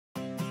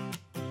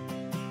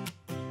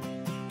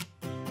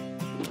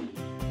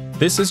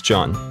This is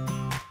John.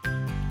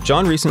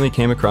 John recently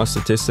came across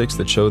statistics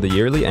that show the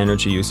yearly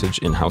energy usage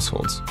in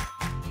households.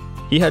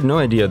 He had no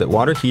idea that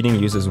water heating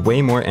uses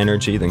way more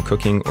energy than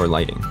cooking or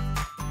lighting.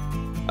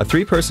 A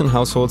 3-person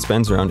household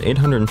spends around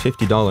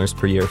 $850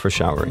 per year for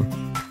showering.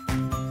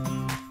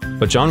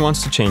 But John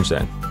wants to change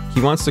that.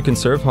 He wants to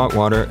conserve hot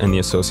water and the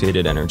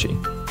associated energy.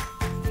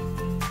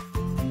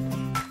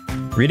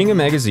 Reading a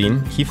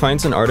magazine, he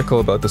finds an article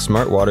about the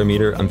smart water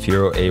meter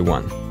Amphiro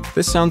A1.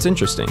 This sounds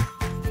interesting.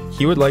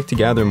 He would like to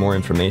gather more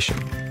information.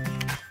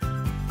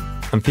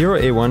 Amphiro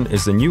A1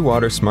 is the new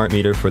water smart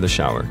meter for the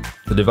shower.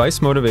 The device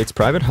motivates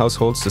private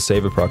households to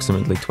save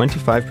approximately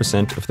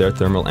 25% of their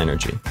thermal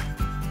energy.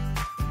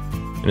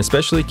 And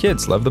especially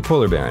kids love the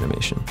polar bear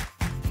animation.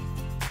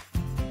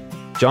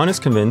 John is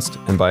convinced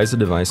and buys the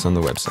device on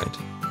the website.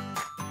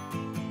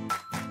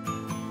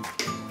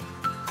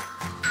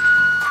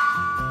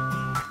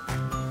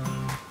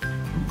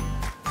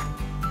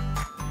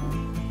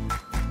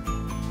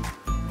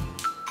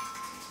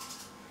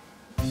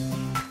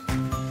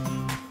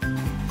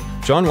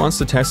 John wants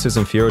to test his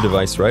Amphiro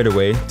device right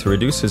away to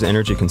reduce his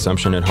energy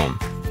consumption at home.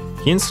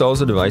 He installs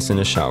the device in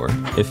his shower.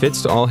 It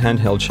fits to all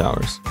handheld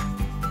showers.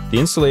 The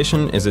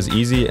installation is as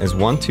easy as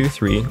 1, 2,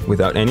 3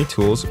 without any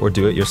tools or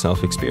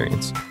do-it-yourself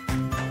experience.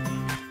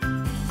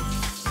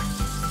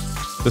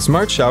 The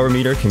smart shower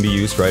meter can be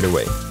used right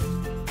away.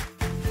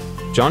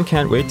 John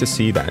can't wait to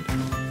see that.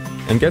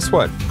 And guess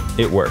what?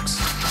 It works.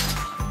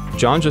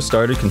 John just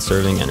started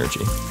conserving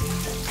energy.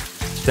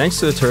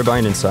 Thanks to the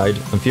turbine inside,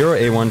 Amphiro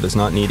A1 does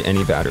not need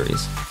any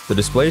batteries. The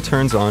display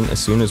turns on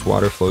as soon as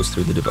water flows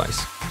through the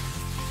device.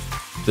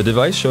 The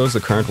device shows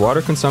the current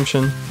water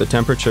consumption, the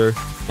temperature,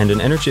 and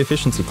an energy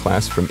efficiency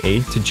class from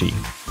A to G.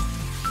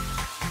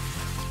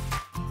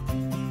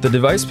 The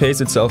device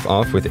pays itself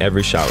off with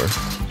every shower.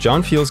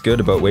 John feels good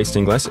about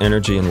wasting less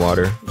energy and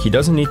water. He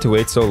doesn't need to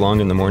wait so long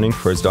in the morning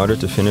for his daughter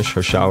to finish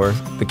her shower.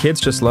 The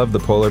kids just love the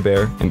polar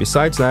bear, and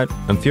besides that,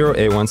 Amphiro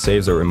A1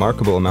 saves a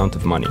remarkable amount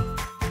of money.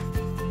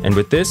 And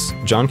with this,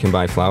 John can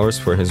buy flowers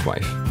for his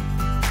wife.